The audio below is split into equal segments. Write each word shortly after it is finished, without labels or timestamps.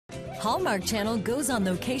Hallmark Channel goes on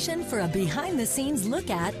location for a behind-the-scenes look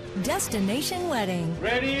at Destination Wedding.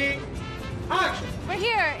 Ready? Action! We're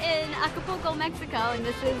here in Acapulco, Mexico, and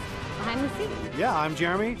this is behind the scenes. Yeah, I'm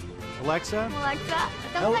Jeremy. Alexa.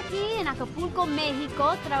 Estamos aquí en Acapulco,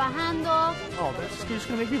 México, trabajando. Oh, that's just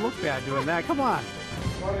gonna make me look bad doing that. Come on.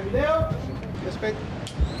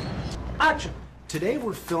 Action! Today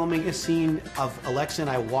we're filming a scene of Alexa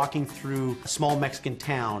and I walking through a small Mexican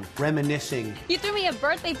town, reminiscing. You threw me a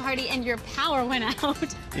birthday party and your power went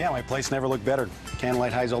out. Yeah, my place never looked better.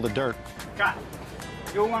 Candlelight hides all the dirt. Got it.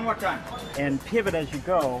 Do it one more time. And pivot as you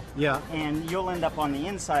go. Yeah. And you'll end up on the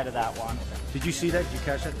inside of that one. Did you see that? Did you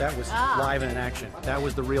catch that? That was live and in action. That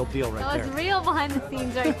was the real deal right there. That was real behind the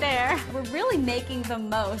scenes right there. We're really making the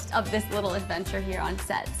most of this little adventure here on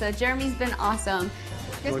set. So Jeremy's been awesome.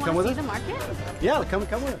 You guys want to see the market? Yeah, come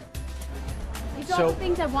with it. These are all the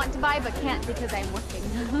things I want to buy but can't because I'm working.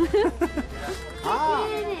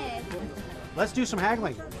 Let's do some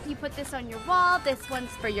haggling. You put this on your wall. This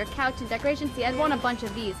one's for your couch and decoration. See, I'd want a bunch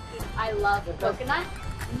of these. I love coconut.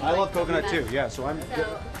 I love coconut too, yeah, so I'm good.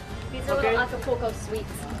 These are little Acapulco sweets.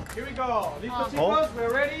 Here we go. Listos, chicos?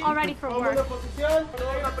 We're ready? All ready for work.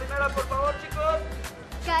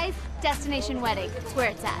 Guys, Destination Wedding. It's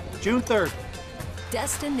where it's at. June 3rd.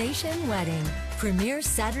 Destination Wedding premieres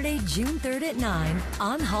Saturday, June 3rd at 9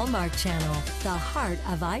 on Hallmark Channel, the heart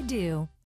of I Do.